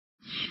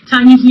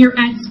Tonya here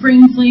at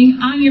Spring Fling.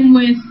 I am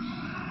with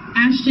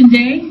Ashton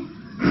Day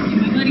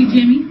and my buddy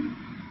Jimmy.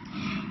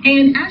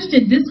 And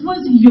Ashton, this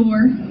was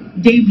your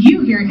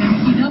debut here at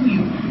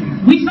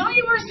MCW. We thought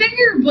you were a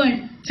singer, but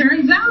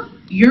turns out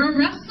you're a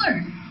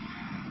wrestler.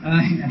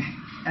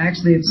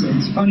 Actually, it's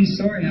a funny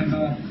story.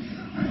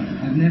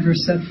 I've never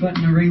set foot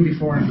in a ring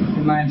before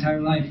in my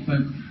entire life, but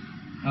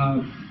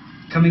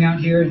coming out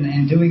here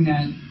and doing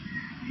that,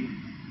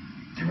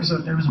 there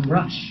was a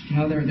rush. You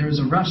know, there was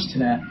a rush to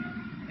that,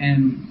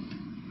 and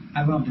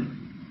I loved it.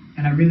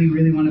 And I really,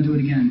 really want to do it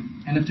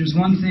again. And if there's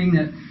one thing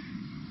that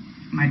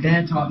my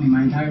dad taught me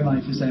my entire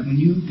life is that when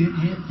you get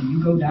hit and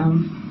you go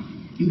down,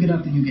 you get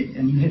up and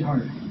you hit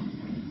harder.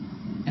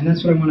 And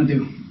that's what I want to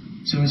do.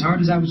 So as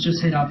hard as I was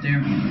just hit out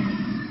there,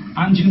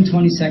 on June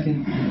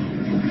 22nd,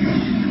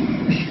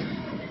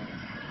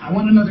 I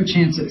want another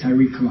chance at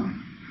Tyreek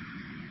Kalon.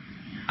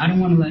 I don't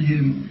want to let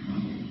him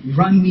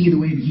run me the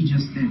way that he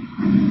just did.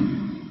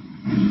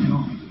 At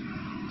all.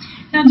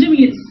 Now,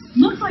 Jimmy, it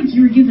looked like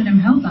you were giving him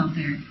help out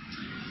there.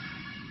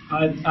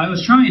 I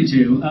was trying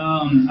to.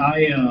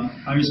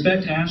 I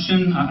respect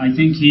Ashton. I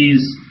think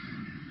he's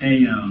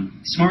a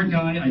smart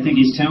guy. I think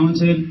he's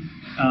talented.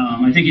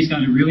 I think he's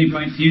got a really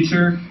bright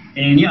future.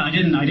 And yeah, I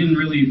didn't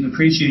really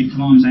appreciate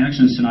Kalon's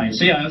actions tonight.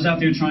 So yeah, I was out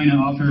there trying to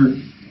offer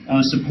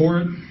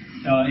support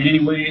in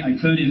any way I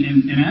could.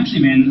 And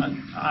actually, man,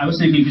 I was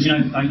thinking, because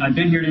I've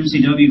been here at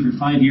MCW for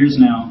 5 years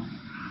now.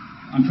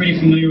 I'm pretty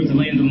familiar with the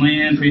lay of the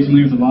land, pretty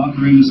familiar with the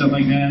locker room and stuff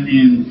like that.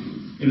 And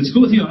if it's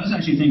cool with you, I was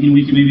actually thinking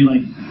we could maybe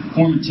like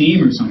form a team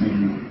or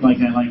something like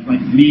that, like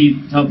me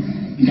help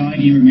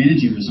guide you or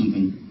manage you or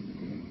something.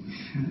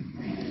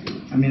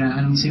 I mean,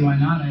 I don't see why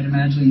not. I'd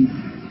imagine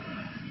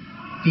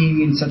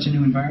being in such a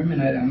new environment,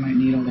 I might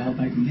need all the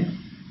help I can get.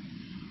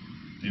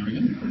 There we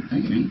go.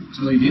 Thank you, man.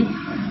 So what do you do?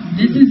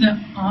 This is an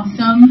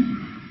awesome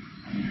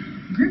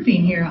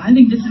grouping here. I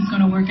think this is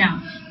going to work out.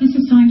 This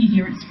is Tonya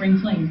here at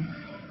Spring Fling.